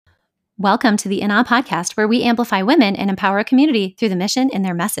Welcome to the INA podcast, where we amplify women and empower a community through the mission and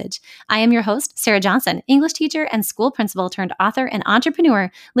their message. I am your host, Sarah Johnson, English teacher and school principal turned author and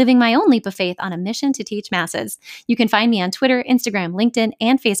entrepreneur, living my own leap of faith on a mission to teach masses. You can find me on Twitter, Instagram, LinkedIn,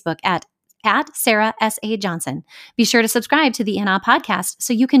 and Facebook at Sarah S.A. Johnson. Be sure to subscribe to the INA podcast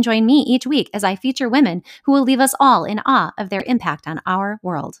so you can join me each week as I feature women who will leave us all in awe of their impact on our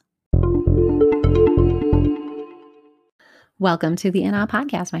world. Welcome to the INA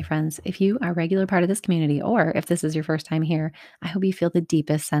podcast, my friends. If you are a regular part of this community, or if this is your first time here, I hope you feel the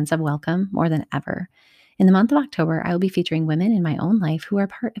deepest sense of welcome more than ever. In the month of October, I will be featuring women in my own life who are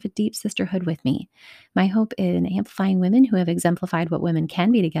part of a deep sisterhood with me. My hope in amplifying women who have exemplified what women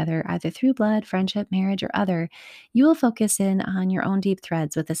can be together, either through blood, friendship, marriage, or other, you will focus in on your own deep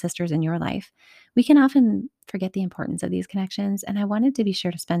threads with the sisters in your life. We can often forget the importance of these connections, and I wanted to be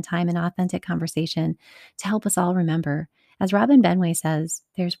sure to spend time in authentic conversation to help us all remember. As Robin Benway says,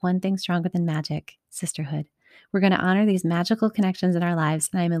 there's one thing stronger than magic: sisterhood. We're going to honor these magical connections in our lives,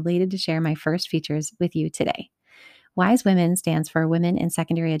 and I'm elated to share my first features with you today. Wise Women stands for Women in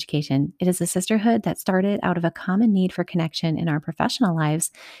Secondary Education. It is a sisterhood that started out of a common need for connection in our professional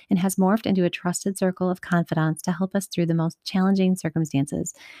lives and has morphed into a trusted circle of confidants to help us through the most challenging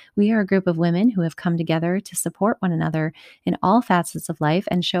circumstances. We are a group of women who have come together to support one another in all facets of life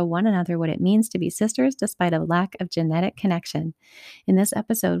and show one another what it means to be sisters despite a lack of genetic connection. In this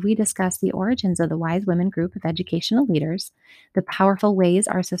episode, we discuss the origins of the Wise Women group of educational leaders, the powerful ways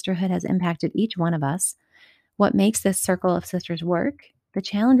our sisterhood has impacted each one of us, what makes this circle of sisters work, the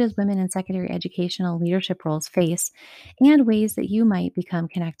challenges women in secondary educational leadership roles face, and ways that you might become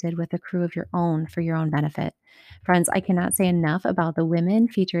connected with a crew of your own for your own benefit. Friends, I cannot say enough about the women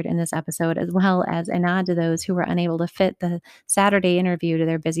featured in this episode, as well as a nod to those who were unable to fit the Saturday interview to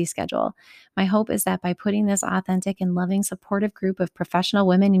their busy schedule. My hope is that by putting this authentic and loving, supportive group of professional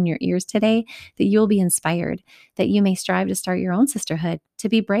women in your ears today, that you'll be inspired, that you may strive to start your own sisterhood, to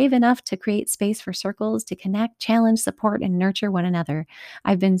be brave enough to create space for circles, to connect, challenge, support, and nurture one another.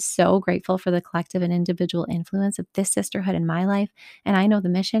 I've been so grateful for the collective and individual influence of this sisterhood in my life, and I know the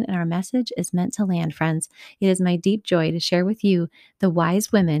mission and our message is meant to land, friends. It is my deep joy to share with you the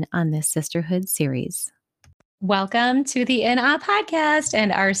wise women on this sisterhood series. Welcome to the INA podcast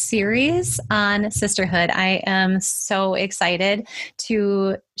and our series on sisterhood. I am so excited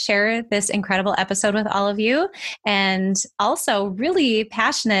to share this incredible episode with all of you, and also really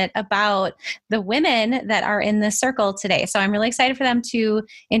passionate about the women that are in this circle today. So I'm really excited for them to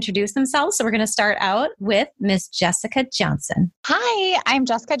introduce themselves. So we're going to start out with Miss Jessica Johnson. Hi, I'm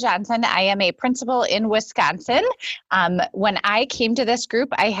Jessica Johnson. I am a principal in Wisconsin. When I came to this group,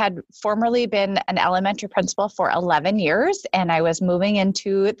 I had formerly been an elementary principal for 11 years, and I was moving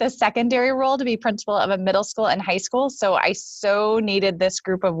into the secondary role to be principal of a middle school and high school. So I so needed this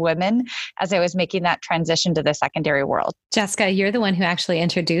group of women as I was making that transition to the secondary world. Jessica, you're the one who actually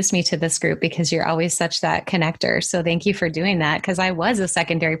introduced me to this group because you're always such that connector. So thank you for doing that, because I was a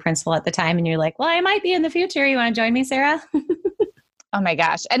secondary principal at the time, and you're like, well, I might be in the future. You want to join me, Sarah? Oh my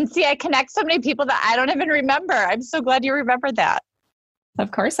gosh. And see, I connect so many people that I don't even remember. I'm so glad you remembered that.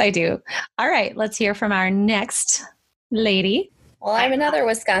 Of course I do. All right, let's hear from our next lady. Well, I'm another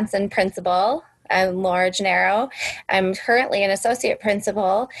Wisconsin principal. I'm Laura Gennaro. I'm currently an associate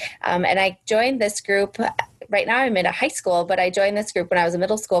principal, and I joined this group. Right now I'm in a high school, but I joined this group when I was a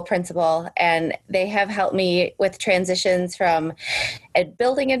middle school principal, and they have helped me with transitions from a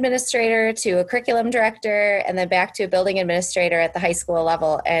building administrator to a curriculum director, and then back to a building administrator at the high school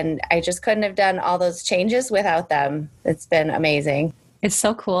level. And I just couldn't have done all those changes without them. It's been amazing. It's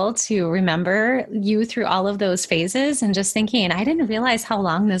so cool to remember you through all of those phases and just thinking, I didn't realize how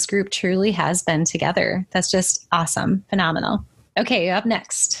long this group truly has been together. That's just awesome. Phenomenal. Okay, up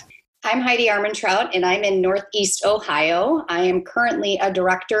next. I'm Heidi Armentrout, and I'm in Northeast Ohio. I am currently a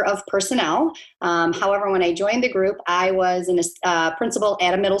director of personnel. However, when I joined the group, I was a principal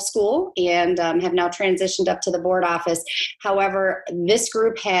at a middle school and have now transitioned up to the board office. However, this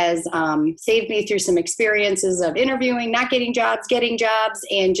group has saved me through some experiences of interviewing, not getting jobs, getting jobs,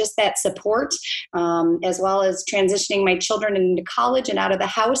 and just that support, as well as transitioning my children into college and out of the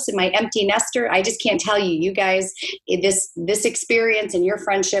house and my empty nester. I just can't tell you, you guys, this experience and your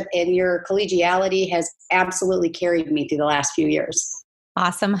friendship and your collegiality has absolutely carried me through the last few years.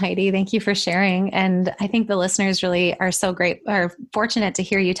 Awesome, Heidi. Thank you for sharing. And I think the listeners really are fortunate to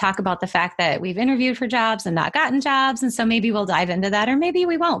hear you talk about the fact that we've interviewed for jobs and not gotten jobs. And so maybe we'll dive into that, or maybe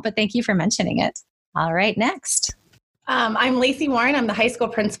we won't, but thank you for mentioning it. All right, next. I'm Lacey Warren. I'm the high school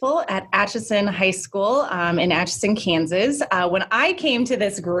principal at Atchison High School in Atchison, Kansas. When I came to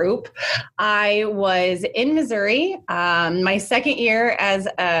this group, I was in Missouri, my second year as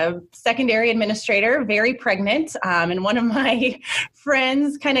a secondary administrator, very pregnant. And one of my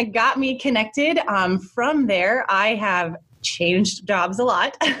friends kind of got me connected. From there, I have changed jobs a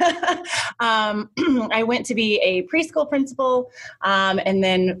lot. I went to be a preschool principal and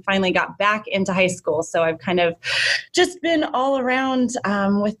then finally got back into high school. So I've kind of just been all around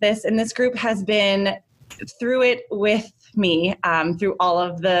with this. And this group has been through it with me through all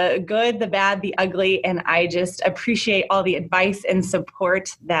of the good, the bad, the ugly. And I just appreciate all the advice and support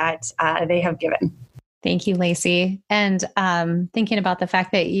that they have given. Thank you, Lacey. And thinking about the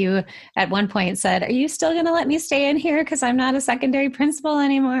fact that you at one point said, are you still going to let me stay in here because I'm not a secondary principal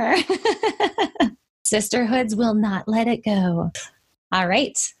anymore? Sisterhoods will not let it go. All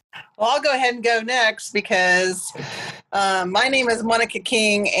right. Well, I'll go ahead and go next because my name is Monica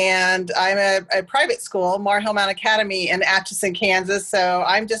King and I'm a private school, Mar Hill Mount Academy in Atchison, Kansas. So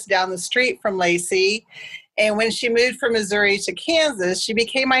I'm just down the street from Lacey. And when she moved from Missouri to Kansas, she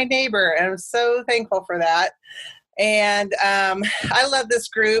became my neighbor, and I'm so thankful for that. And I love this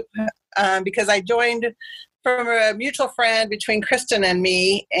group because I joined from a mutual friend between Kristen and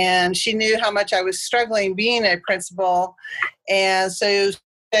me, and she knew how much I was struggling being a principal. And so she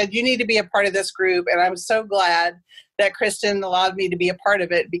said, you need to be a part of this group. And I'm so glad that Kristen allowed me to be a part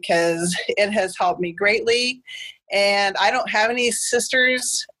of it because it has helped me greatly. And I don't have any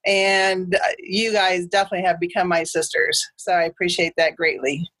sisters, and you guys definitely have become my sisters. So I appreciate that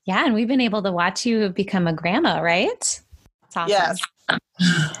greatly. Yeah, and we've been able to watch you become a grandma, right? That's awesome. Yes.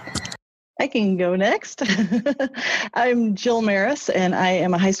 I can go next. I'm Jill Maris, and I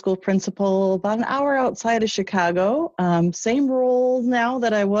am a high school principal about an hour outside of Chicago. Same role now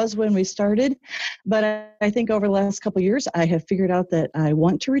that I was when we started, but I think over the last couple of years, I have figured out that I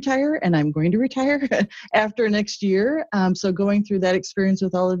want to retire, and I'm going to retire after next year. So going through that experience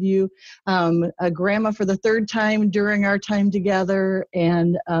with all of you, a grandma for the third time during our time together,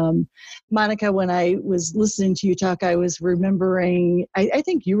 and Monica, when I was listening to you talk, I was remembering, I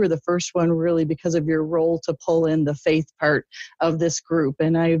think you were the first one really because of your role to pull in the faith part of this group.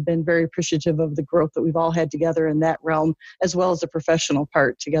 And I've been very appreciative of the growth that we've all had together in that realm, as well as the professional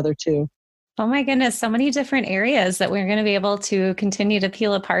part together too. Oh my goodness, so many different areas that we're going to be able to continue to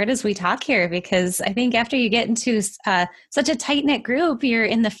peel apart as we talk here, because I think after you get into such a tight-knit group, you're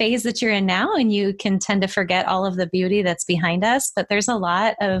in the phase that you're in now, and you can tend to forget all of the beauty that's behind us, but there's a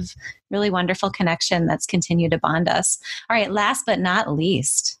lot of really wonderful connection that's continued to bond us. All right, last but not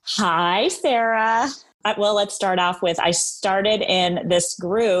least. Hi, Sarah. Well, let's start off with, I started in this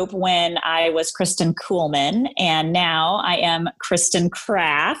group when I was Kristen Kuhlman, and now I am Kristen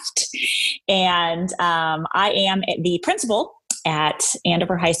Kraft, and I am the principal at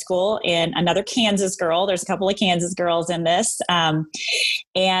Andover High School, and another Kansas girl. There's a couple of Kansas girls in this. When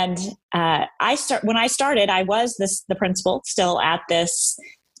I started, I was the principal still at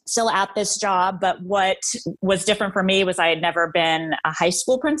this job. But what was different for me was I had never been a high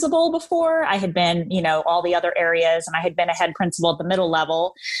school principal before. I had been, all the other areas, and I had been a head principal at the middle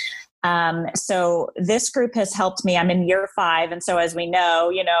level. So this group has helped me. I'm in year 5. And so as we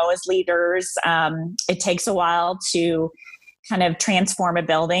know, as leaders, it takes a while to kind of transform a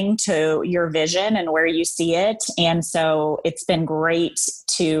building to your vision and where you see it. And so it's been great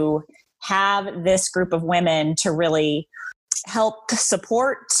to have this group of women to really help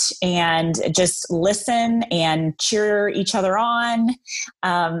support and just listen and cheer each other on.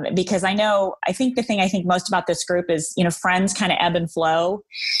 Because I think the thing I think most about this group is, friends kind of ebb and flow.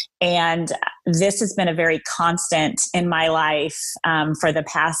 And this has been a very constant in my life for the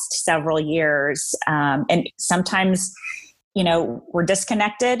past several years. And sometimes, we're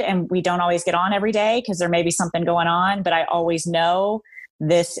disconnected and we don't always get on every day because there may be something going on, but I always know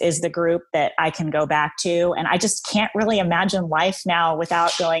this is the group that I can go back to. And I just can't really imagine life now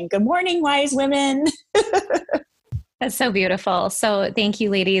without going, good morning, wise women. That's so beautiful. So thank you,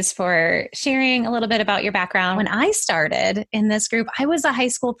 ladies, for sharing a little bit about your background. When I started in this group, I was a high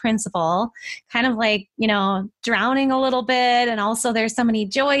school principal, kind of like, drowning a little bit. And also there's so many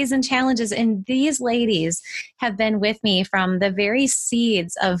joys and challenges. And these ladies have been with me from the very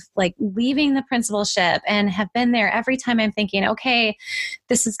seeds of like leaving the principalship, and have been there every time I'm thinking, okay,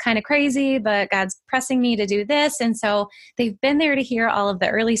 this is kind of crazy, but God's pressing me to do this. And so they've been there to hear all of the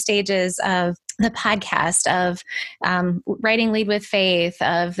early stages of the podcast, of writing Lead with Faith,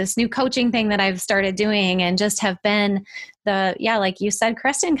 of this new coaching thing that I've started doing, and just have been like you said,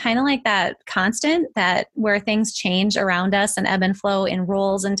 Kristen, kind of like that constant, that where things change around us and ebb and flow in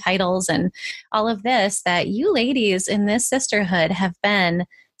roles and titles and all of this, that you ladies in this sisterhood have been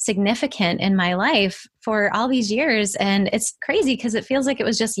significant in my life for all these years. And it's crazy because it feels like it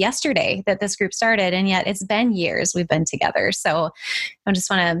was just yesterday that this group started, and yet it's been years we've been together. So I just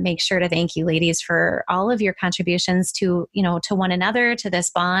want to make sure to thank you ladies for all of your contributions to, to one another, to this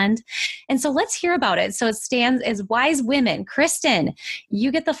bond. And so let's hear about it. So it stands as Wise Women. Kristen,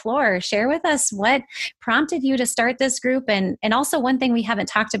 you get the floor. Share with us what prompted you to start this group. And also one thing we haven't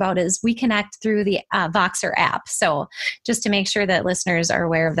talked about is we connect through the Voxer app. So just to make sure that listeners are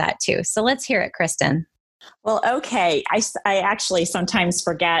aware of that too. So let's hear it, Kristen. Well, okay. I actually sometimes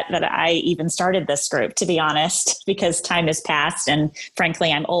forget that I even started this group, to be honest, because time has passed and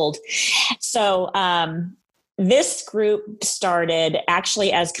frankly, I'm old. So this group started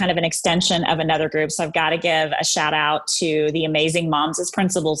actually as kind of an extension of another group. So I've got to give a shout out to the Amazing Moms as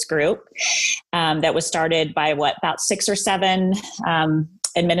Principals group that was started by about 6 or 7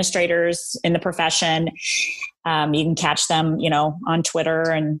 administrators in the profession. You can catch them, on Twitter,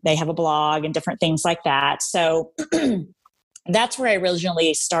 and they have a blog and different things like that. So that's where I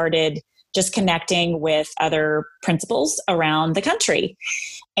originally started, just connecting with other principals around the country.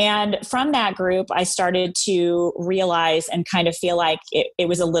 And from that group, I started to realize and kind of feel like it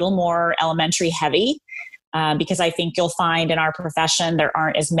was a little more elementary heavy. Because I think you'll find in our profession, there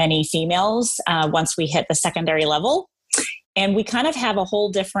aren't as many females once we hit the secondary level. And we kind of have a whole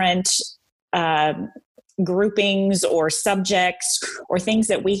different groupings or subjects or things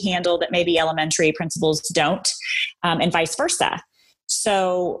that we handle that maybe elementary principals don't, and vice versa.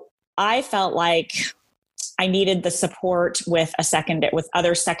 So I felt like I needed the support with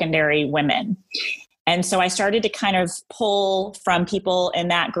other secondary women. And so I started to kind of pull from people in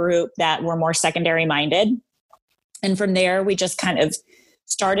that group that were more secondary minded. And from there, we just kind of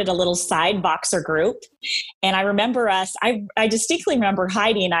started a little side Voxer group. And I remember I distinctly remember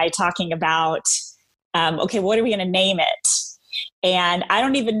Heidi and I talking about, okay, what are we going to name it? And I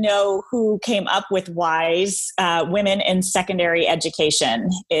don't even know who came up with WISE, Women in Secondary Education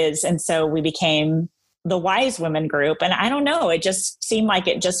is. And so we became the Wise Women group. And I don't know, it just seemed like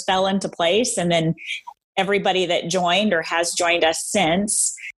it just fell into place. And then everybody that joined or has joined us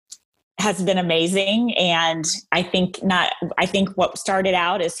since has been amazing. And I think what started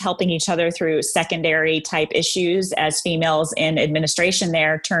out is helping each other through secondary type issues as females in administration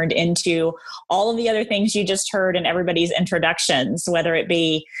there turned into all of the other things you just heard in everybody's introductions, whether it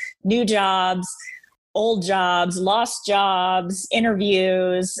be new jobs, old jobs, lost jobs,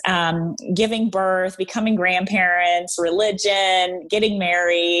 interviews, giving birth, becoming grandparents, religion, getting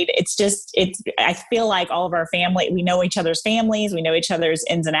married. I feel like all of our family, we know each other's families, we know each other's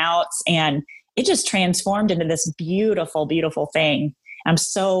ins and outs, and it just transformed into this beautiful, beautiful thing. I'm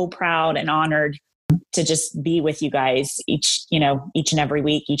so proud and honored to just be with you guys each and every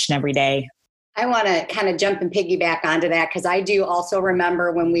week, each and every day. I want to kind of jump and piggyback onto that because I do also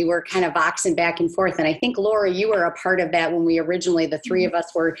remember when we were kind of voxing back and forth. And I think, Laura, you were a part of that when we originally, the three of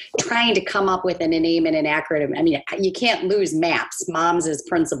us were trying to come up with a name and an acronym. I mean, you can't lose MAPS, Moms as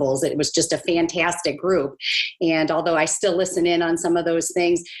Principals. It was just a fantastic group. And although I still listen in on some of those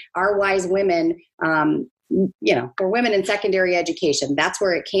things, our Wise Women, for women in secondary education, that's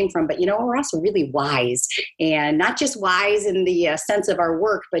where it came from. But, we're also really wise, and not just wise in the sense of our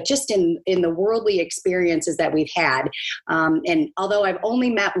work, but just in the worldly experiences that we've had. And although I've only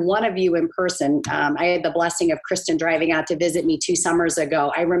met one of you in person, I had the blessing of Kristen driving out to visit me 2 summers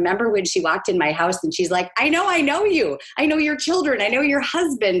ago. I remember when she walked in my house and she's like, I know you. I know your children. I know your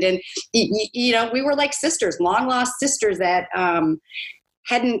husband. And, we were like sisters, long lost sisters that,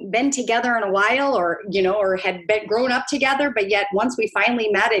 hadn't been together in a while or had been grown up together. But yet once we finally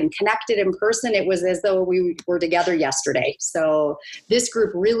met and connected in person, it was as though we were together yesterday. So this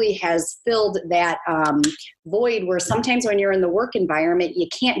group really has filled that void where sometimes when you're in the work environment, you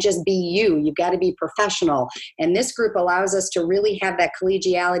can't just be you. You've got to be professional. And this group allows us to really have that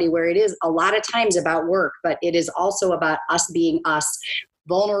collegiality where it is a lot of times about work, but it is also about us being us,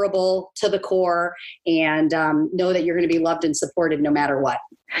 vulnerable to the core, and know that you're going to be loved and supported no matter what.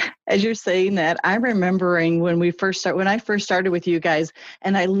 As you're saying that, I'm remembering when I first started with you guys,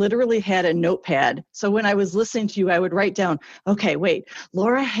 and I literally had a notepad. So when I was listening to you, I would write down, okay, wait,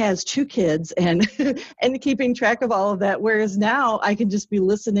 Laura has 2 kids and keeping track of all of that. Whereas now I can just be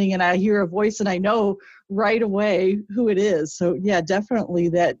listening and I hear a voice and I know right away who it is. So yeah, definitely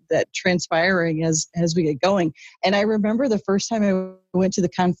that transpiring as we get going. And I remember the first time I went to the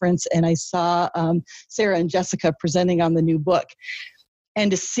conference and I saw Sarah and Jessica presenting on the new book.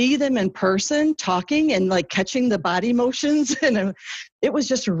 and to see them in person talking and like catching the body motions. And it was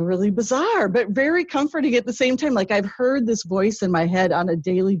just really bizarre, but very comforting at the same time. Like I've heard this voice in my head on a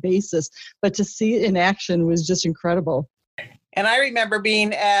daily basis, but to see it in action was just incredible. And I remember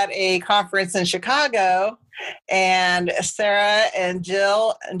being at a conference in Chicago, and Sarah and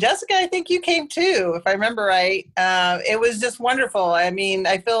Jill and Jessica, I think you came too, if I remember right. It was just wonderful. I mean,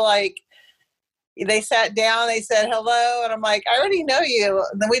 I feel like they sat down, they said hello, and I'm like, I already know you.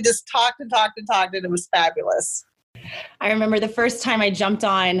 And then we just talked, and it was fabulous. I remember the first time I jumped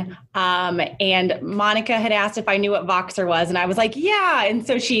on, and Monica had asked if I knew what Voxer was. And I was like, yeah. And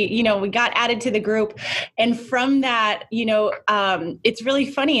so she, we got added to the group. And from that, it's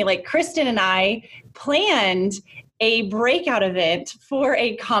really funny. Like Kristen and I planned a breakout event for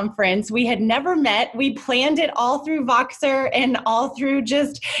a conference. We had never met. We planned it all through Voxer and all through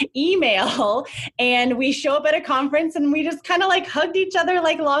just email. And we show up at a conference and we just kind of like hugged each other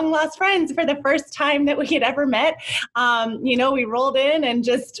like long lost friends for the first time that we had ever met. We rolled in and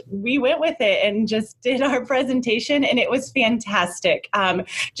we went with it and just did our presentation, and it was fantastic.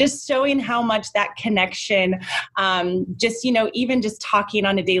 Just showing how much that connection, even just talking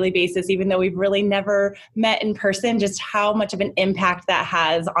on a daily basis, even though we've really never met in person, just how much of an impact that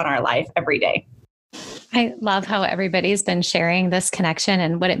has on our life every day. I love how everybody's been sharing this connection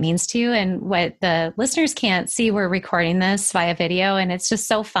and what it means to you, and what the listeners can't see. We're recording this via video, and it's just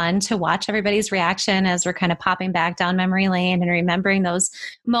so fun to watch everybody's reaction as we're kind of popping back down memory lane and remembering those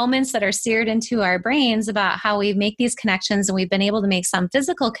moments that are seared into our brains about how we make these connections, and we've been able to make some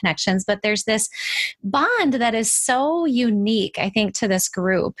physical connections, but there's this bond that is so unique, I think, to this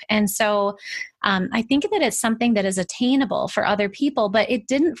group. And so I think that it's something that is attainable for other people, but it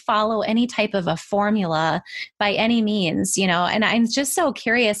didn't follow any type of a formula by any means, and I'm just so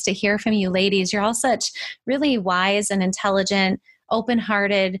curious to hear from you ladies. You're all such really wise and intelligent,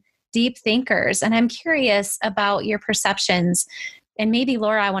 open-hearted, deep thinkers. And I'm curious about your perceptions. And maybe,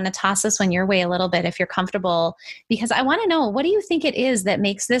 Laura, I want to toss this one your way a little bit if you're comfortable, because I want to know, what do you think it is that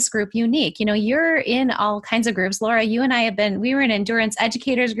makes this group unique? You're in all kinds of groups. Laura, you and I we were in Endurance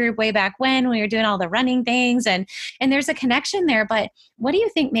Educators group way back when we were doing all the running things, and there's a connection there. But what do you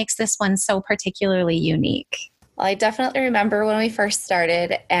think makes this one so particularly unique? Well, I definitely remember when we first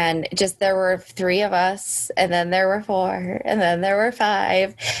started, and just there were 3 of us, and then there were 4, and then there were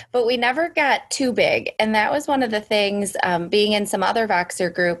 5, but we never got too big. And that was one of the things, being in some other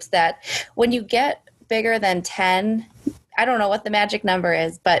Voxer groups, that when you get bigger than 10, I don't know what the magic number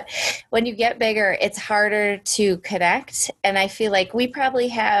is, but when you get bigger, it's harder to connect. And I feel like we probably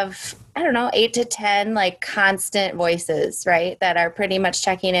have, 8 to 10 like constant voices, right, that are pretty much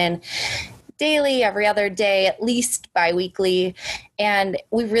checking in daily, every other day, at least biweekly. And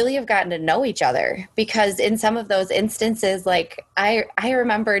we really have gotten to know each other, because in some of those instances, like I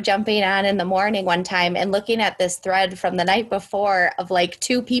remember jumping on in the morning one time and looking at this thread from the night before of like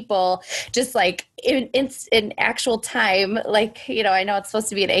 2 people just like in actual time, like, I know it's supposed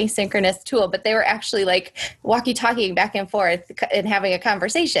to be an asynchronous tool, but they were actually like walkie-talking back and forth and having a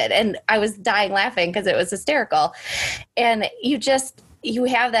conversation. And I was dying laughing because it was hysterical. And you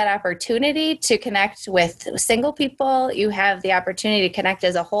have that opportunity to connect with single people. You have the opportunity to connect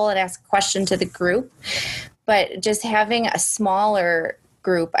as a whole and ask a question to the group. But just having a smaller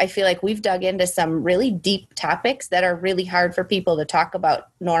group, I feel like we've dug into some really deep topics that are really hard for people to talk about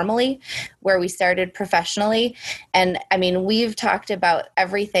normally, where we started professionally. And I mean, we've talked about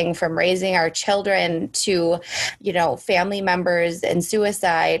everything from raising our children to, family members and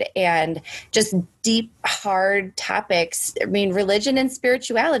suicide, and just deep, hard topics. I mean, religion and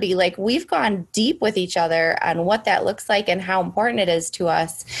spirituality, like we've gone deep with each other on what that looks like and how important it is to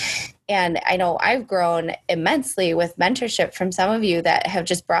us. And I know I've grown immensely with mentorship from some of you that have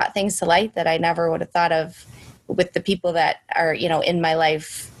just brought things to light that I never would have thought of with the people that are, in my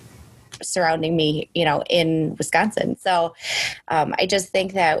life surrounding me, in Wisconsin. So I just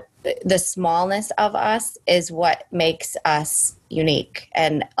think that the smallness of us is what makes us unique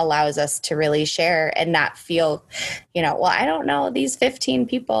and allows us to really share and not feel, well, I don't know these 15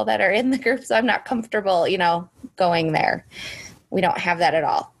 people that are in the group, so I'm not comfortable, going there. We don't have that at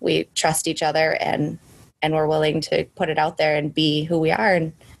all. We trust each other, and we're willing to put it out there and be who we are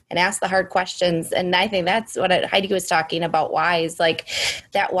and ask the hard questions. And I think that's what Heidi was talking about, wise, like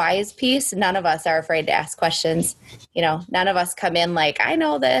that wise piece. None of us are afraid to ask questions. None of us come in like, I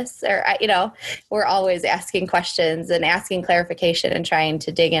know this, or, we're always asking questions and asking clarification and trying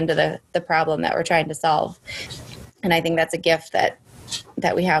to dig into the problem that we're trying to solve. And I think that's a gift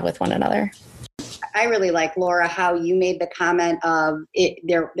that we have with one another. I really like, Laura, how you made the comment of it.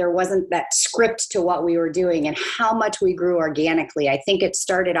 There wasn't that script to what we were doing and how much we grew organically. I think it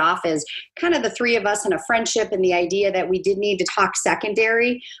started off as kind of the three of us in a friendship and the idea that we did need to talk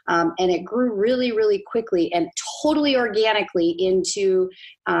secondary. And it grew really, really quickly and totally organically into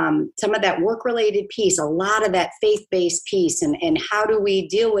some of that work-related piece, a lot of that faith-based piece, and how do we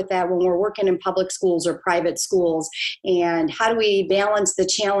deal with that when we're working in public schools or private schools, and how do we balance the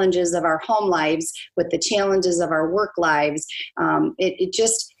challenges of our home lives with the challenges of our work lives. It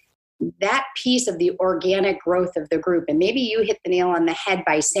just, that piece of the organic growth of the group, and maybe you hit the nail on the head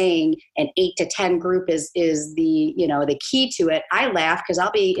by saying an 8 to 10 group is the, the key to it. I laugh because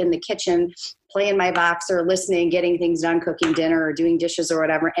I'll be in the kitchen playing my Voxer, listening, getting things done, cooking dinner or doing dishes or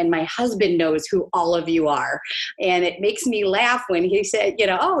whatever. And my husband knows who all of you are. And it makes me laugh when he said,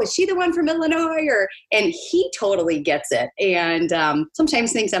 oh, is she the one from Illinois? And he totally gets it. And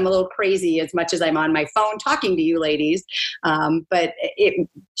sometimes thinks I'm a little crazy as much as I'm on my phone talking to you ladies. But it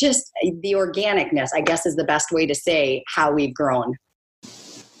just, the organicness, I guess, is the best way to say how we've grown.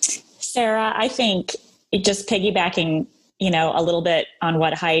 Sarah, I think just piggybacking a little bit on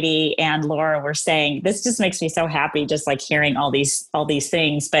what Heidi and Laura were saying, this just makes me so happy, just like hearing all these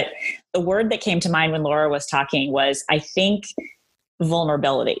things. But the word that came to mind when Laura was talking was, I think,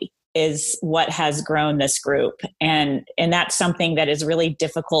 vulnerability is what has grown this group. And that's something that is really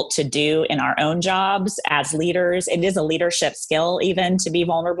difficult to do in our own jobs as leaders. It is a leadership skill even to be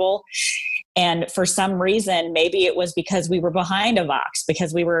vulnerable. And for some reason, maybe it was because we were behind a Vox,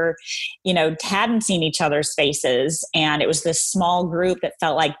 because we were, hadn't seen each other's faces. And it was this small group that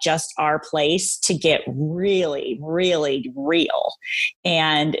felt like just our place to get really, really real.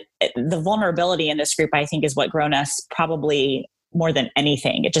 And the vulnerability in this group, I think, is what grown us probably more than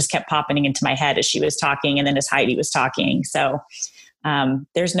anything. It just kept popping into my head as she was talking and then as Heidi was talking. So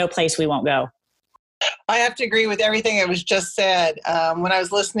there's no place we won't go. I have to agree with everything that was just said. When I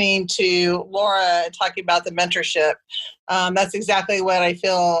was listening to Laura talking about the mentorship, that's exactly what I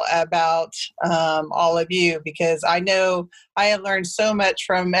feel about all of you, because I know I have learned so much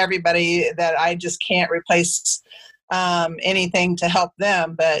from everybody that I just can't replace anything to help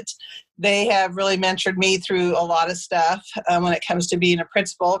them. But they have really mentored me through a lot of stuff when it comes to being a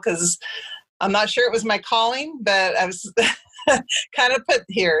principal, because I'm not sure it was my calling, but I was kind of put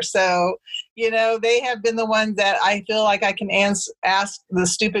here. So, they have been the ones that I feel like I can ask the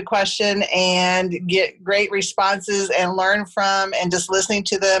stupid question and get great responses and learn from, and just listening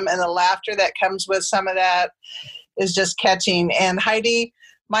to them, and the laughter that comes with some of that is just catching. And Heidi,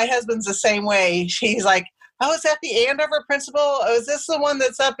 my husband's the same way. She's like, oh, is that the Andover principal? Oh, is this the one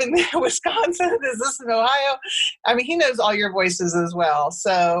that's up in Wisconsin? Is this in Ohio? I mean, he knows all your voices as well.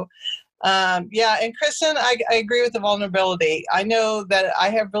 So, and Kristen, I agree with the vulnerability. I know that I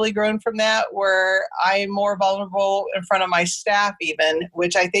have really grown from that, where I'm more vulnerable in front of my staff even,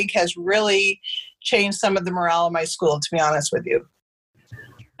 which I think has really changed some of the morale of my school, to be honest with you.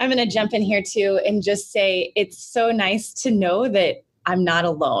 I'm going to jump in here too and just say it's so nice to know that I'm not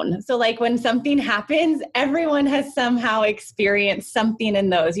alone. So like when something happens, everyone has somehow experienced something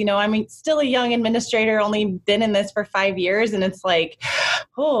in those. I'm still a young administrator, only been in this for 5 years. And it's like,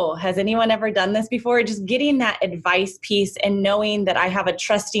 oh, has anyone ever done this before? Just getting that advice piece and knowing that I have a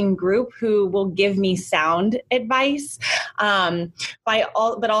trusting group who will give me sound advice,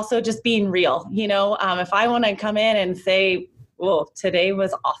 but also just being real. If I want to come in and say, well, today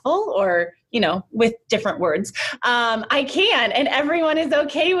was awful, or, with different words, I can, and everyone is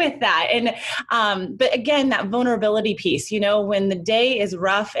okay with that. And, but again, that vulnerability piece, when the day is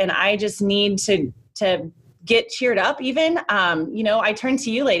rough and I just need to get cheered up even, I turn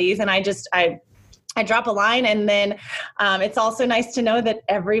to you ladies and I drop a line, and then it's also nice to know that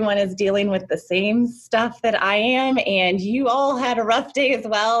everyone is dealing with the same stuff that I am, and you all had a rough day as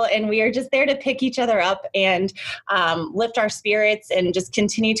well, and we are just there to pick each other up and lift our spirits and just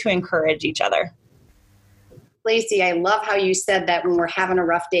continue to encourage each other. Lacey, I love how you said that when we're having a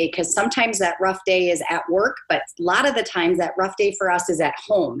rough day, because sometimes that rough day is at work, but a lot of the times that rough day for us is at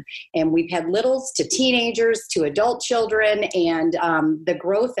home. And we've had littles to teenagers to adult children, and the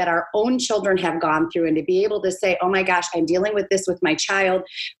growth that our own children have gone through, and to be able to say, oh my gosh, I'm dealing with this with my child.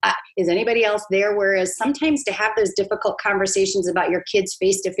 Is anybody else there? Whereas sometimes to have those difficult conversations about your kids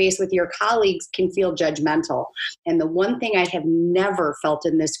face to face with your colleagues can feel judgmental. And the one thing I have never felt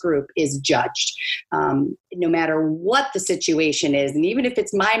in this group is judged. No matter what the situation is. And even if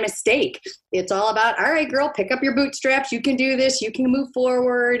it's my mistake, it's all about, all right, girl, pick up your bootstraps. You can do this. You can move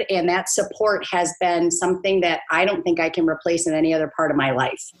forward. And that support has been something that I don't think I can replace in any other part of my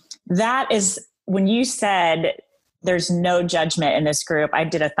life. That is when you said there's no judgment in this group. I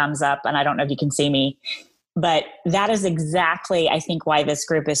did a thumbs up, and I don't know if you can see me, but that is exactly, I think, why this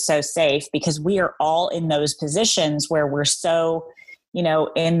group is so safe, because we are all in those positions where we're so,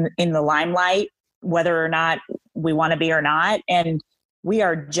 in the limelight, whether or not we want to be or not. And we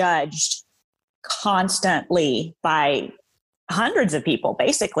are judged constantly by hundreds of people,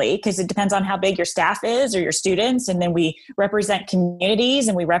 basically, because it depends on how big your staff is or your students. And then we represent communities,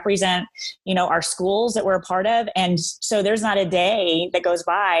 and we represent, our schools that we're a part of. And so there's not a day that goes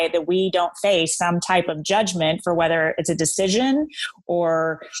by that we don't face some type of judgment for whether it's a decision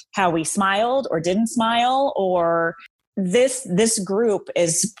or how we smiled or didn't smile. Or this group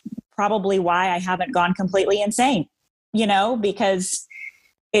is probably why I haven't gone completely insane, because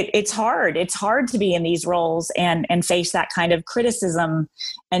it's hard. It's hard to be in these roles and face that kind of criticism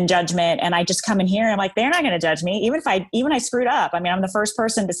and judgment. And I just come in here and I'm like, they're not going to judge me. Even I screwed up. I mean, I'm the first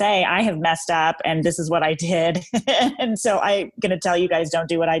person to say I have messed up and this is what I did. And so I'm going to tell you guys, don't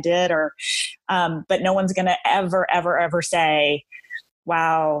do what I did, but no one's going to ever, ever, ever say,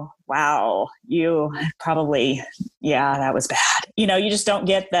 wow, you probably, that was bad. You just don't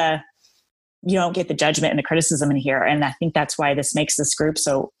get the judgment and the criticism in here. And I think that's why this makes this group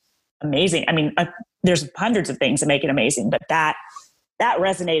so amazing. I mean, there's hundreds of things that make it amazing, but that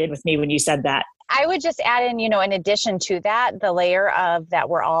resonated with me when you said that. I would just add in, in addition to that, the layer of that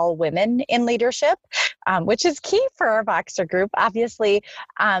we're all women in leadership, which is key for our Voxer group, obviously.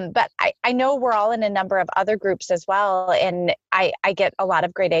 But I know we're all in a number of other groups as well. And I get a lot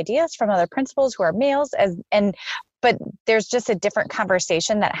of great ideas from other principals who are males, but there's just a different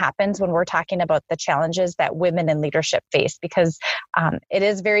conversation that happens when we're talking about the challenges that women in leadership face, because it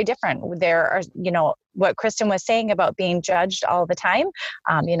is very different. There are, what Kristen was saying about being judged all the time,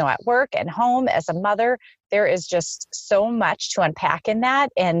 at work and home as a mother, there is just so much to unpack in that.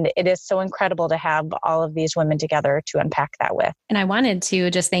 And it is so incredible to have all of these women together to unpack that with. And I wanted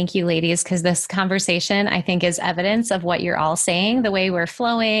to just thank you, ladies, because this conversation, I think, is evidence of what you're all saying, the way we're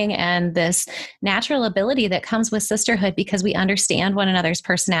flowing, and this natural ability that comes with sisterhood, because we understand one another's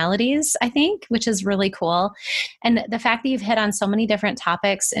personalities, I think, which is really cool. And the fact that you've hit on so many different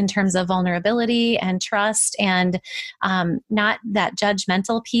topics in terms of vulnerability and trust, and not that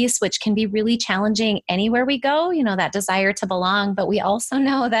judgmental piece, which can be really challenging anywhere we go, that desire to belong. But we also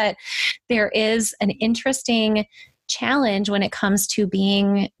know that there is an interesting challenge when it comes to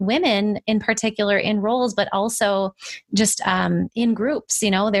being women, in particular in roles, but also just in groups.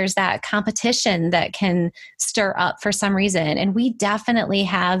 There's that competition that can stir up for some reason. And we definitely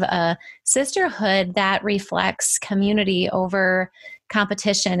have a sisterhood that reflects community over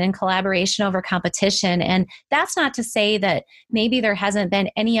competition and collaboration over competition. And that's not to say that maybe there hasn't been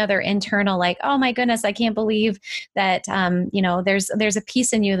any other internal, like, oh my goodness, I can't believe that, there's a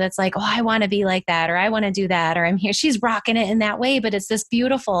piece in you that's like, oh, I want to be like that, or I want to do that, or I'm here. She's rocking it in that way. But it's this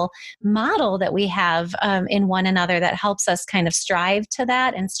beautiful model that we have in one another that helps us kind of strive to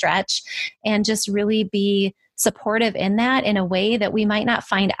that and stretch and just really be supportive in that in a way that we might not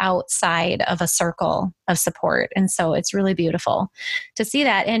find outside of a circle of support. And so it's really beautiful to see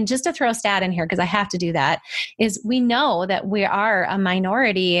that. And just to throw a stat in here, because I have to do that, is we know that we are a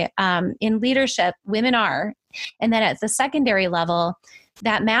minority in leadership. Women are. And then at the secondary level,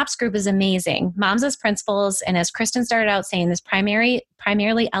 that MAPS group is amazing. Moms as principals, and as Kristen started out saying, this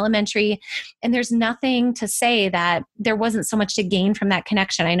primarily elementary, and there's nothing to say that there wasn't so much to gain from that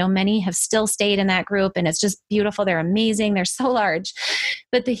connection. I know many have still stayed in that group, and it's just beautiful. They're amazing. They're so large.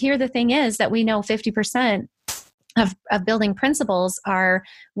 But the thing is that we know 50% of building principals are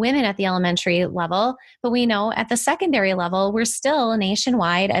women at the elementary level, but we know at the secondary level, we're still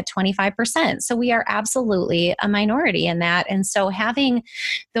nationwide at 25%. So we are absolutely a minority in that. And so having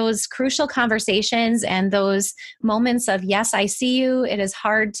those crucial conversations and those moments of, yes, I see you. It is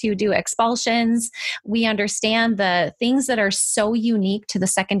hard to do expulsions. We understand the things that are so unique to the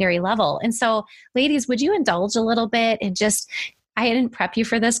secondary level. And so, ladies, would you indulge a little bit and just, I didn't prep you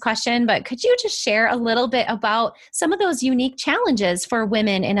for this question, but could you just share a little bit about some of those unique challenges for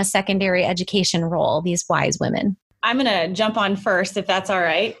women in a secondary education role, these WISE women? I'm going to jump on first, if that's all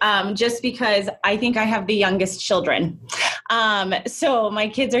right, just because I think I have the youngest children. So my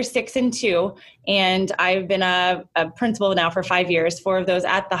kids are 6 and 2, and I've been a principal now for 5 years, 4 of those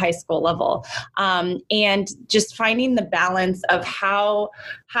at the high school level. And just finding the balance of how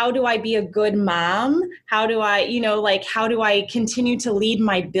do I be a good mom? How do I, how do I continue to lead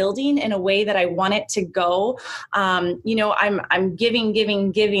my building in a way that I want it to go? I'm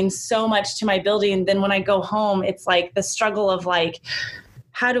giving so much to my building. And then when I go home, it's like the struggle of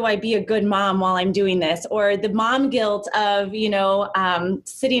how do I be a good mom while I'm doing this? Or the mom guilt of,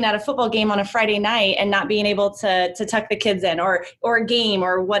 sitting at a football game on a Friday night and not being able to tuck the kids in, or a game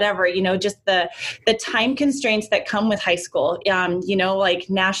or whatever, just the time constraints that come with high school, like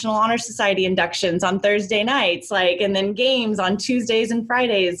National Honor Society inductions on Thursday nights, and then games on Tuesdays and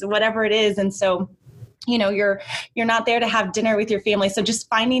Fridays, whatever it is. And so, you're not there to have dinner with your family. So just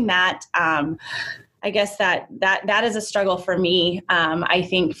finding that, I guess that is a struggle for me. I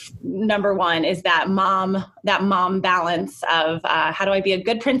think number one is that mom balance of how do I be a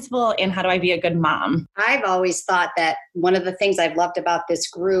good principal and how do I be a good mom? I've always thought that one of the things I've loved about this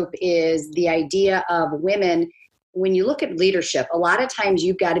group is the idea of women. When you look at leadership, a lot of times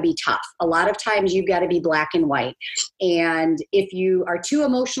you've got to be tough. A lot of times you've got to be black and white. And if you are too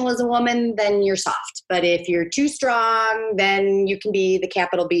emotional as a woman, then you're soft. But if you're too strong, then you can be the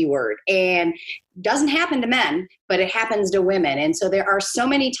capital B word. And doesn't happen to men, but it happens to women. And so there are so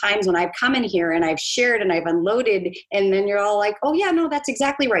many times when I've come in here and I've shared and I've unloaded, and then you're all like, oh yeah, no, that's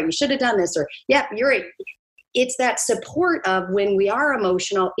exactly right. You should have done this. Or, yep, you're right. It's that support of when we are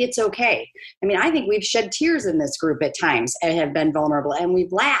emotional, it's okay. I mean, I think we've shed tears in this group at times and have been vulnerable, and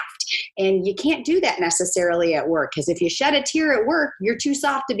we've laughed. And you can't do that necessarily at work, because if you shed a tear at work, you're too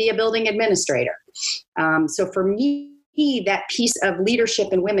soft to be a building administrator. So for me, that piece of leadership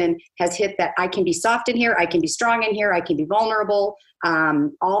in women has hit that I can be soft in here, I can be strong in here, I can be vulnerable,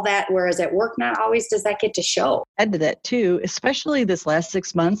 all that. Whereas at work, not always does that get to show. Add to that too, especially this last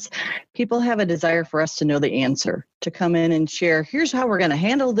 6 months, people have a desire for us to know the answer, to come in and share, here's how we're going to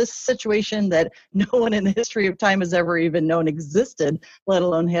handle this situation that no one in the history of time has ever even known existed, let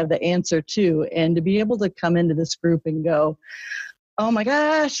alone have the answer to. And to be able to come into this group and go, oh my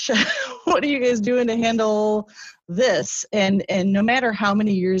gosh, what are you guys doing to handle this? And no matter how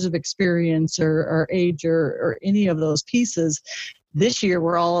many years of experience or age or any of those pieces, this year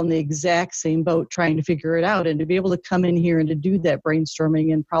we're all in the exact same boat trying to figure it out. And to be able to come in here and to do that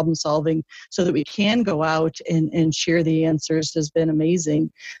brainstorming and problem solving so that we can go out and share the answers has been amazing.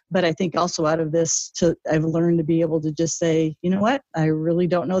 But I think also out of this, I've learned to be able to just say, you know what, I really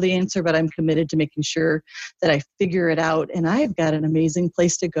don't know the answer, but I'm committed to making sure that I figure it out. And I've got an amazing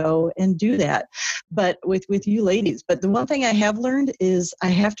place to go and do that. But with you ladies, but the one thing I have learned is I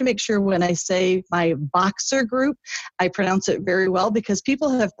have to make sure when I say my boxer group, I pronounce it very well, because people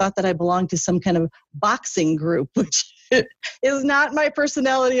have thought that I belong to some kind of boxing group, which is not my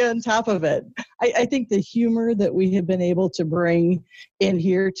personality on top of it. I think the humor that we have been able to bring in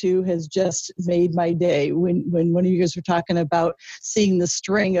here too has just made my day. When one of you guys were talking about seeing the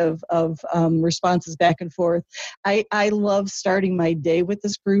string of responses back and forth, I love starting my day with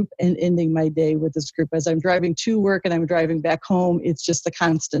this group and ending my day with this group. As I'm driving to work and I'm driving back home, it's just a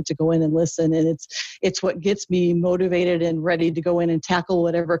constant to go in and listen. And it's what gets me motivated and ready to go in and tackle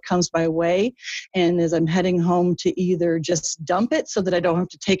whatever comes my way. And as I'm heading home, to either just dump it so that I don't have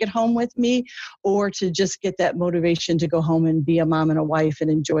to take it home with me, or to just get that motivation to go home and be a mom and a wife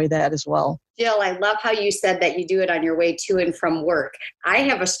and enjoy that as well. Jill, I love how you said that you do it on your way to and from work. I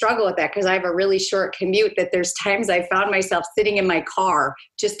have a struggle with that because I have a really short commute, that there's times I found myself sitting in my car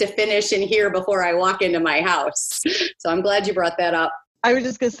just to finish in here before I walk into my house. So I'm glad you brought that up. I was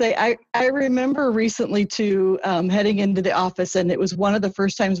just going to say, I remember recently too, heading into the office, and it was one of the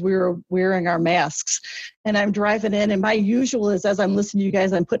first times we were wearing our masks. And I'm driving in, and my usual is, as I'm listening to you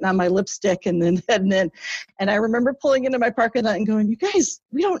guys, I'm putting on my lipstick and then heading in. And I remember pulling into my parking lot and going, you guys,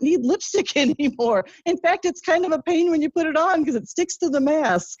 we don't need lipstick anymore. In fact, it's kind of a pain when you put it on because it sticks to the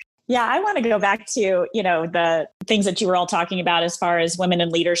mask. Yeah, I want to go back to, the things that you were all talking about as far as women in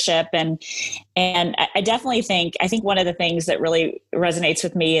leadership. And I definitely think one of the things that really resonates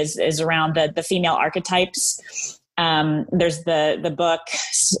with me is around the female archetypes. There's the book,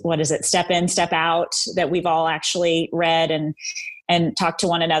 what is it? Step In, Step Out, that we've all actually read and talked to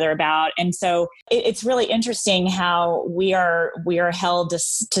one another about. And so it's really interesting how we are held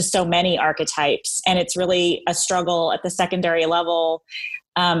to so many archetypes. And it's really a struggle at the secondary level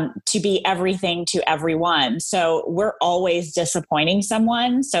to be everything to everyone. So we're always disappointing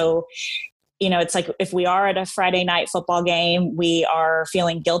someone. So, it's like if we are at a Friday night football game, we are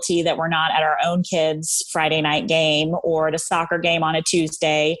feeling guilty that we're not at our own kids' Friday night game or at a soccer game on a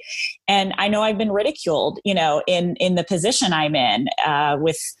Tuesday. And I know I've been ridiculed, in the position I'm in,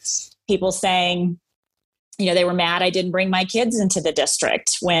 with people saying, they were mad I didn't bring my kids into the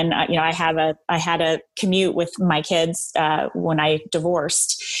district when, I had a commute with my kids when I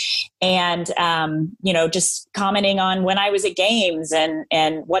divorced, and, just commenting on when I was at games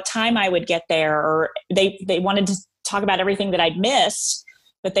and what time I would get there, or they wanted to talk about everything that I'd missed,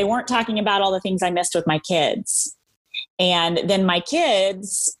 but they weren't talking about all the things I missed with my kids. And then my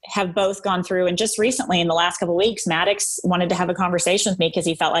kids have both gone through, and just recently in the last couple of weeks, Maddox wanted to have a conversation with me because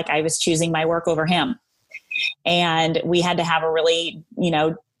he felt like I was choosing my work over him. And we had to have a really,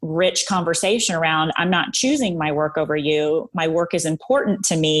 rich conversation around, I'm not choosing my work over you. My work is important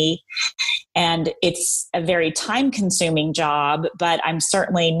to me. And it's a very time consuming job, but I'm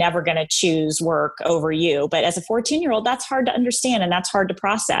certainly never going to choose work over you. But as a 14-year-old, that's hard to understand and that's hard to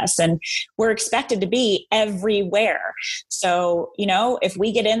process. And we're expected to be everywhere. So, if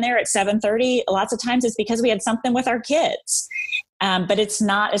we get in there at 7:30, lots of times it's because we had something with our kids. But it's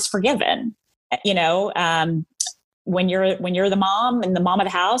not as forgiven, when you're the mom and the mom of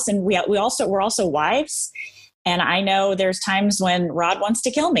the house, and we're also wives. And I know there's times when Rod wants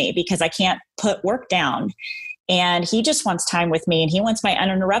to kill me because I can't put work down, and he just wants time with me, and he wants my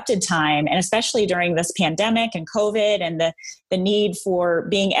uninterrupted time. And especially during this pandemic and COVID and the need for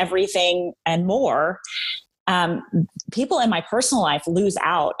being everything and more, people in my personal life lose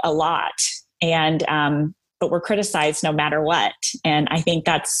out a lot, and but we're criticized no matter what. And I think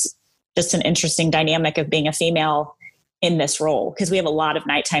that's just an interesting dynamic of being a female in this role, because we have a lot of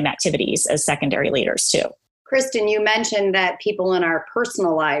nighttime activities as secondary leaders too. Kristen, you mentioned that people in our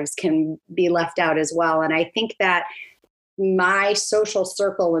personal lives can be left out as well. And I think that my social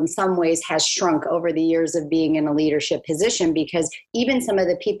circle in some ways has shrunk over the years of being in a leadership position, because even some of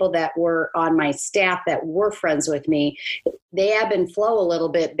the people that were on my staff that were friends with me, they ebb and flow a little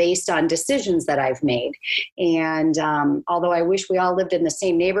bit based on decisions that I've made. And although I wish we all lived in the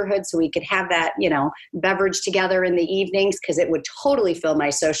same neighborhood so we could have that, beverage together in the evenings, because it would totally fill my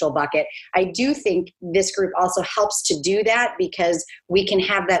social bucket, I do think this group also helps to do that, because we can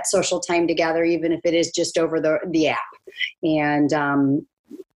have that social time together, even if it is just over the app. And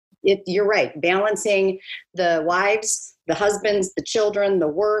you're right, balancing the wives, the husbands, the children, the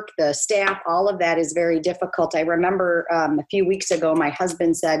work, the staff, all of that is very difficult. I remember a few weeks ago, my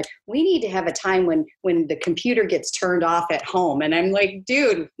husband said, we need to have a time when the computer gets turned off at home. And I'm like,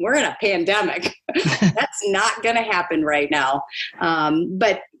 dude, we're in a pandemic. That's not going to happen right now.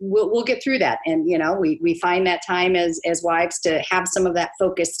 But we'll get through that. And, we find that time as wives to have some of that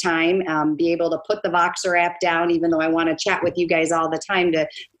focused time, be able to put the Voxer app down, even though I want to chat with you guys all the time to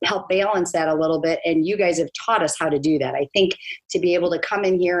help balance that a little bit. And you guys have taught us how to do that. I think to be able to come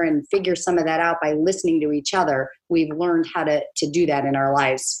in here and figure some of that out by listening to each other, we've learned how to do that in our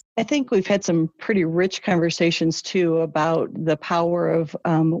lives. I think we've had some pretty rich conversations too about the power of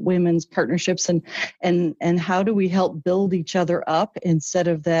women's partnerships and how do we help build each other up instead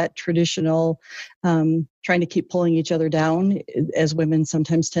of that traditional trying to keep pulling each other down, as women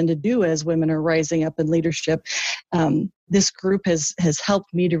sometimes tend to do as women are rising up in leadership. This group has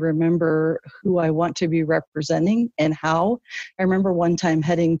helped me to remember who I want to be representing and how. I remember one time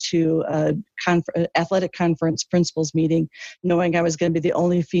heading to a athletic conference principals meeting, knowing I was going to be the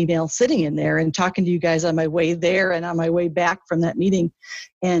only female sitting in there, and talking to you guys on my way there and on my way back from that meeting.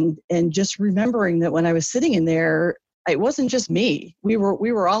 And just remembering that when I was sitting in there, it wasn't just me. We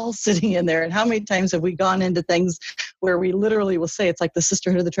were all sitting in there. And how many times have we gone into things where we literally will say it's like the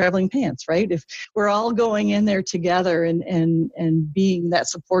sisterhood of the traveling pants, right? If we're all going in there together and being that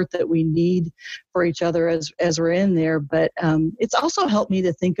support that we need for each other as we're in there. But it's also helped me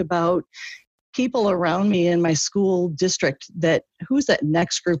to think about people around me in my school district, that who's that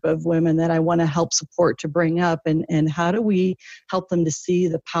next group of women that I want to help support to bring up, and how do we help them to see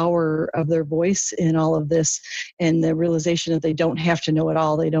the power of their voice in all of this, and the realization that they don't have to know it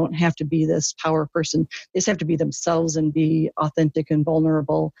all. They don't have to be this power person. They just have to be themselves and be authentic and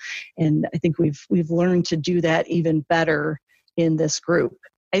vulnerable. And I think we've learned to do that even better in this group.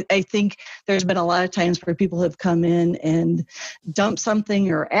 I think there's been a lot of times where people have come in and dumped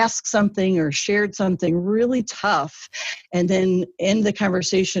something or asked something or shared something really tough, and then end the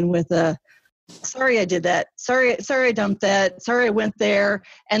conversation with a, sorry I did that. Sorry I dumped that. Sorry I went there.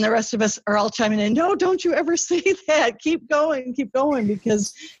 And the rest of us are all chiming in, no, don't you ever say that. Keep going,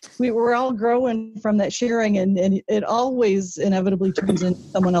 because we were all growing from that sharing, and it always inevitably turns into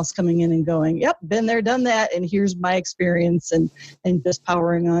someone else coming in and going, yep, been there, done that, and here's my experience, and just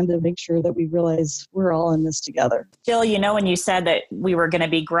powering on to make sure that we realize we're all in this together. Jill, when you said that we were going to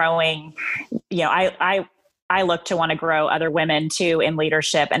be growing, I look to want to grow other women too in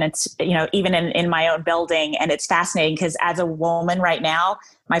leadership. And it's, even in my own building. And it's fascinating because as a woman right now,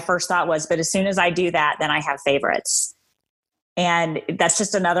 my first thought was, but as soon as I do that, then I have favorites. And that's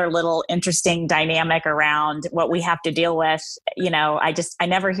just another little interesting dynamic around what we have to deal with. I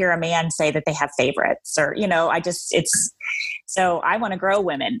never hear a man say that they have favorites, or, so I want to grow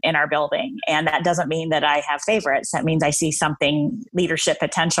women in our building. And that doesn't mean that I have favorites. That means I see something leadership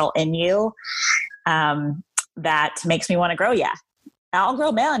potential in you. that makes me want to grow. Yeah. I'll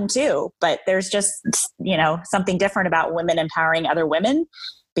grow men too, but there's just, something different about women empowering other women,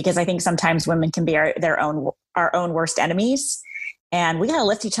 because I think sometimes women can be our own worst enemies, and we got to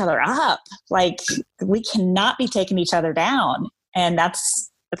lift each other up. Like, we cannot be taking each other down. And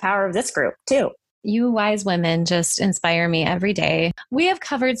that's the power of this group too. You wise women just inspire me every day. We have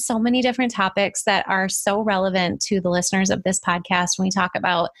covered so many different topics that are so relevant to the listeners of this podcast. When we talk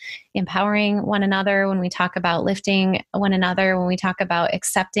about empowering one another, when we talk about lifting one another, when we talk about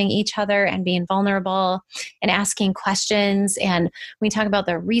accepting each other and being vulnerable and asking questions, and we talk about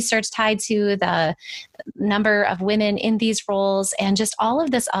the research tied to the number of women in these roles, and just all of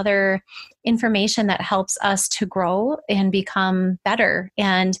this other information that helps us to grow and become better.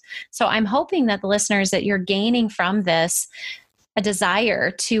 And so I'm hoping that the listeners, that you're gaining from this a desire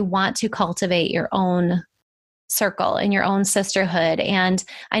to want to cultivate your own circle and your own sisterhood. And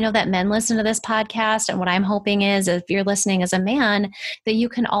I know that men listen to this podcast. And what I'm hoping is, if you're listening as a man, that you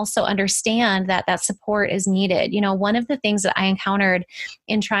can also understand that that support is needed. One of the things that I encountered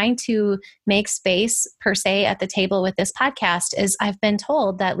in trying to make space per se at the table with this podcast is I've been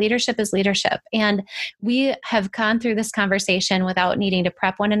told that leadership is leadership. And we have gone through this conversation without needing to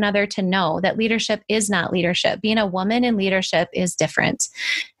prep one another to know that leadership is not leadership. Being a woman in leadership is different.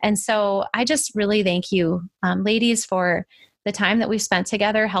 And so I just really thank you, ladies, for the time that we've spent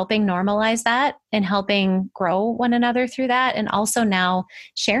together helping normalize that and helping grow one another through that. And also now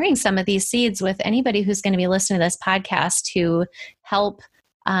sharing some of these seeds with anybody who's going to be listening to this podcast to help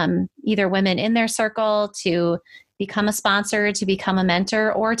either women in their circle to become a sponsor, to become a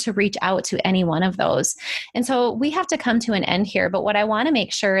mentor, or to reach out to any one of those. And so we have to come to an end here. But what I want to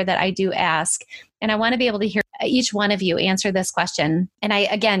make sure that I do ask, and I want to be able to hear each one of you answer this question. And I,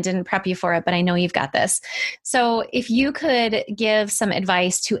 again, didn't prep you for it, but I know you've got this. So if you could give some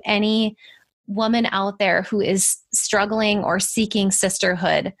advice to any woman out there who is struggling or seeking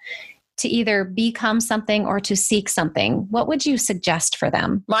sisterhood, to either become something or to seek something, what would you suggest for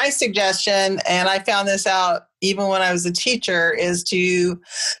them? My suggestion, and I found this out even when I was a teacher, is to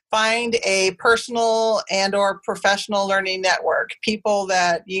find a personal and or professional learning network, people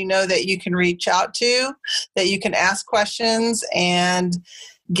that that you can reach out to, that you can ask questions and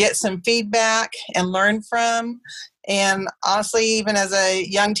get some feedback and learn from. And honestly, even as a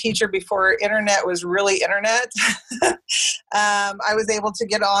young teacher before internet was really internet, I was able to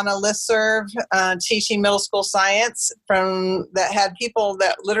get on a listserv teaching middle school science that had people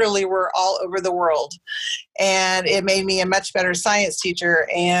that literally were all over the world. And it made me a much better science teacher.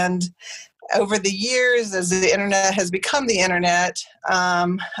 And over the years, as the internet has become the internet,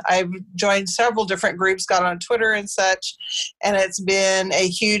 I've joined several different groups, got on Twitter and such, and it's been a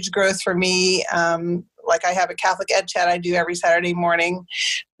huge growth for me. Like I have a Catholic Ed Chat I do every Saturday morning.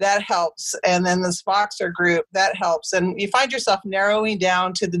 That helps. And then the Spoxer group, that helps. And you find yourself narrowing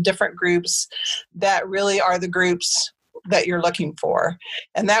down to the different groups that really are the groups that you're looking for.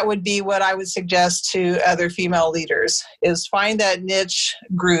 And that would be what I would suggest to other female leaders, is find that niche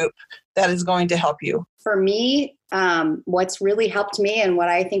group that is going to help you. For me, what's really helped me and what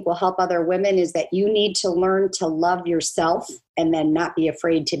I think will help other women is that you need to learn to love yourself and then not be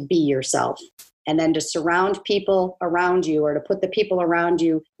afraid to be yourself. And then to surround people around you, or to put the people around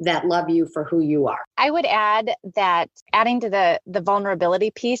you that love you for who you are. I would add that adding to the vulnerability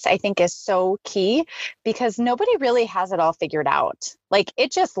piece, I think, is so key, because nobody really has it all figured out. Like,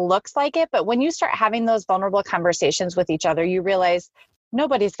 it just looks like it. But when you start having those vulnerable conversations with each other, you realize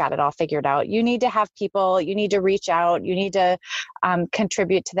nobody's got it all figured out. You need to have people, you need to reach out, you need to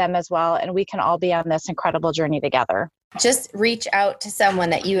contribute to them as well. And we can all be on this incredible journey together. Just reach out to someone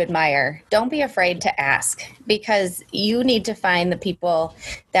that you admire. Don't be afraid to ask, because you need to find the people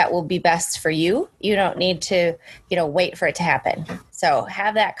that will be best for you. You don't need to, wait for it to happen. So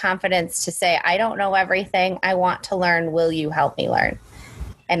have that confidence to say, I don't know everything. I want to learn. Will you help me learn?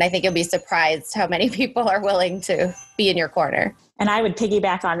 And I think you'll be surprised how many people are willing to be in your corner. And I would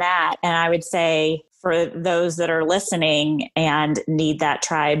piggyback on that. And I would say, for those that are listening and need that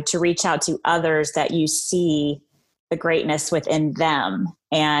tribe, to reach out to others that you see the greatness within them.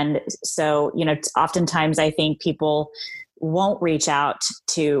 And so, oftentimes I think people won't reach out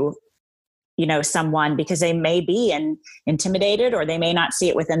to, someone because they may be intimidated, or they may not see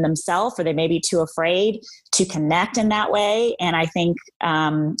it within themselves, or they may be too afraid to connect in that way. And I think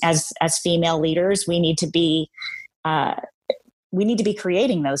as female leaders, we need to be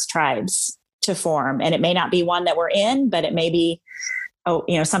creating those tribes to form. And it may not be one that we're in, but it may be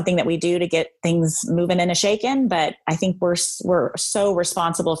something that we do to get things moving and a shaken. But I think we're so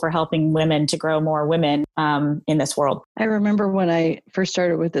responsible for helping women to grow more women in this world. I remember when I first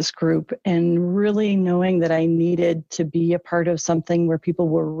started with this group and really knowing that I needed to be a part of something where people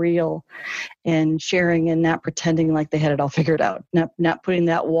were real and sharing and not pretending like they had it all figured out, not putting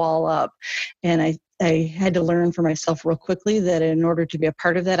that wall up. And I had to learn for myself real quickly that in order to be a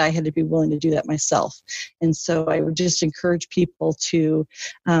part of that, I had to be willing to do that myself. And so I would just encourage people to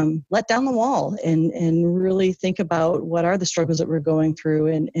let down the wall and really think about what are the struggles that we're going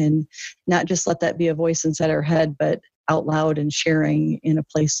through, and not just let that be a voice inside our head, but out loud and sharing in a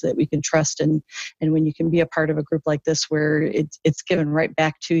place that we can trust. And when you can be a part of a group like this where it's given right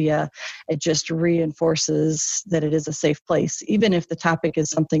back to you, it just reinforces that it is a safe place. Even if the topic is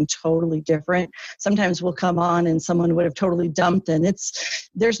something totally different, sometimes we'll come on and someone would have totally dumped, and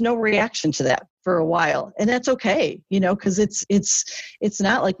there's no reaction to that for a while, and that's okay, because it's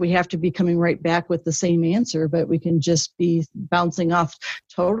not like we have to be coming right back with the same answer, but we can just be bouncing off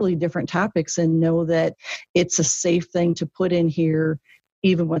totally different topics and know that it's a safe thing to put in here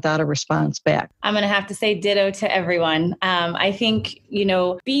even without a response back. I'm going to have to say ditto to everyone. I think,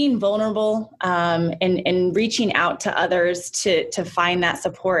 being vulnerable and reaching out to others to find that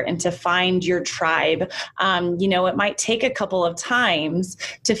support and to find your tribe, it might take a couple of times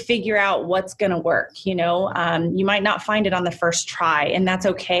to figure out what's going to work. You might not find it on the first try, and that's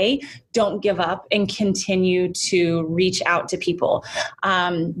okay. Don't give up and continue to reach out to people.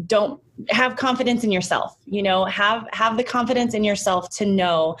 Don't have confidence in yourself, have the confidence in yourself to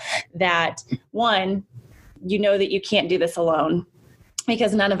know that, one, that you can't do this alone,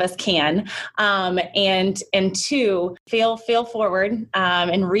 because none of us can. And two, fail forward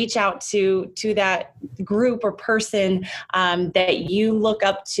and reach out to that group or person that you look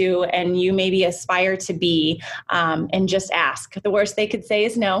up to and you maybe aspire to be, and just ask. The worst they could say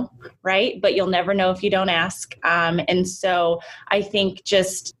is no, right? But you'll never know if you don't ask. And so I think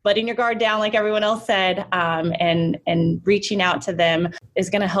just letting your guard down, like everyone else said, and reaching out to them is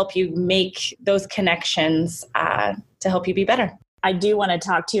going to help you make those connections to help you be better. I do want to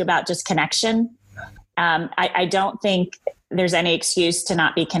talk to you about just connection. I don't think there's any excuse to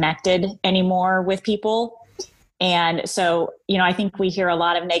not be connected anymore with people. And so, I think we hear a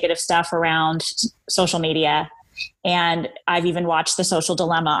lot of negative stuff around social media. And I've even watched The Social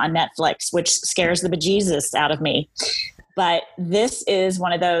Dilemma on Netflix, which scares the bejesus out of me. But this is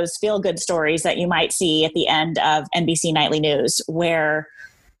one of those feel-good stories that you might see at the end of NBC Nightly News, where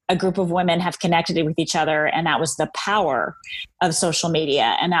a group of women have connected with each other. And that was the power of social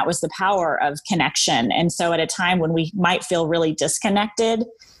media. And that was the power of connection. And so at a time when we might feel really disconnected,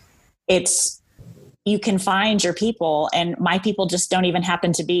 you can find your people. And my people just don't even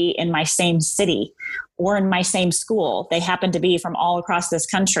happen to be in my same city or in my same school. They happen to be from all across this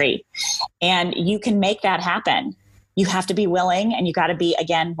country. And you can make that happen. You have to be willing, and you got to be,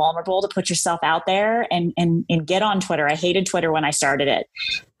 again, vulnerable to put yourself out there and get on Twitter. I hated Twitter when I started it.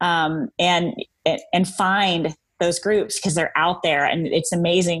 And find those groups, because they're out there, and it's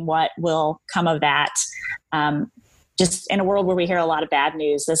amazing what will come of that. Just in a world where we hear a lot of bad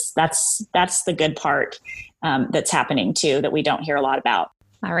news, that's the good part that's happening too, that we don't hear a lot about.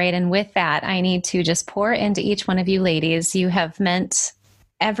 All right. And with that, I need to just pour into each one of you ladies. You have meant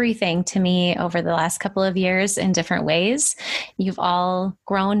everything to me over the last couple of years in different ways. You've all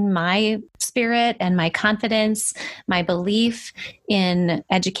grown my spirit and my confidence, my belief in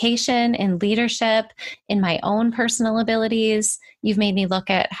education, in leadership, in my own personal abilities. You've made me look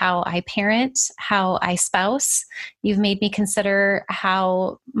at how I parent, how I spouse. You've made me consider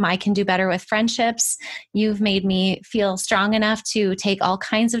how I can do better with friendships. You've made me feel strong enough to take all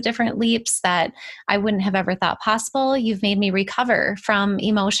kinds of different leaps that I wouldn't have ever thought possible. You've made me recover from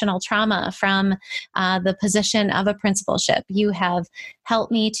emotional trauma, from the position of a principalship. You have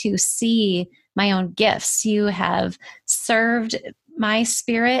helped me to see my own gifts. You have served my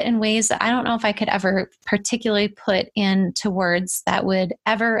spirit in ways that I don't know if I could ever particularly put into words that would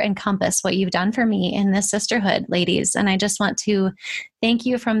ever encompass what you've done for me in this sisterhood, ladies. And I just want to thank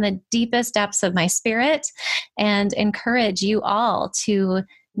you from the deepest depths of my spirit and encourage you all to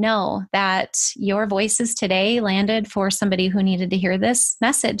know that your voices today landed for somebody who needed to hear this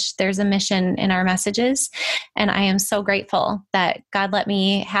message. There's a mission in our messages, and I am so grateful that God let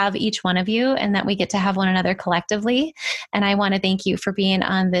me have each one of you and that we get to have one another collectively. And I want to thank you for being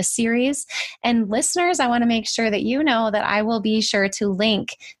on this series. And listeners, I want to make sure that you know that I will be sure to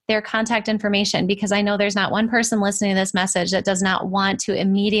link their contact information, because I know there's not one person listening to this message that does not want to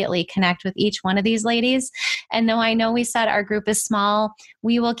immediately connect with each one of these ladies. And though I know we said our group is small,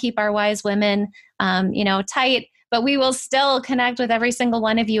 we will keep our wise women, tight, but we will still connect with every single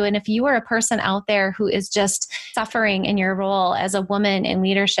one of you. And if you are a person out there who is just suffering in your role as a woman in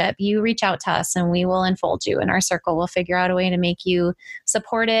leadership, you reach out to us and we will enfold you in our circle. We'll figure out a way to make you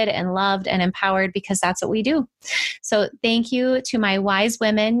supported and loved and empowered, because that's what we do. So thank you to my wise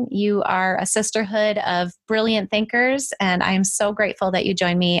women. You are a sisterhood of brilliant thinkers, and I am so grateful that you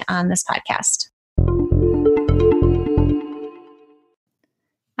joined me on this podcast.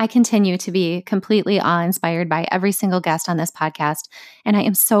 I continue to be completely awe-inspired by every single guest on this podcast, and I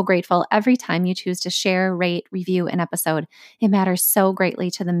am so grateful every time you choose to share, rate, review an episode. It matters so greatly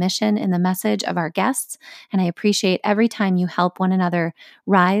to the mission and the message of our guests, and I appreciate every time you help one another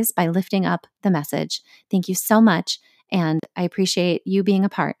rise by lifting up the message. Thank you so much, and I appreciate you being a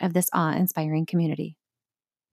part of this awe-inspiring community.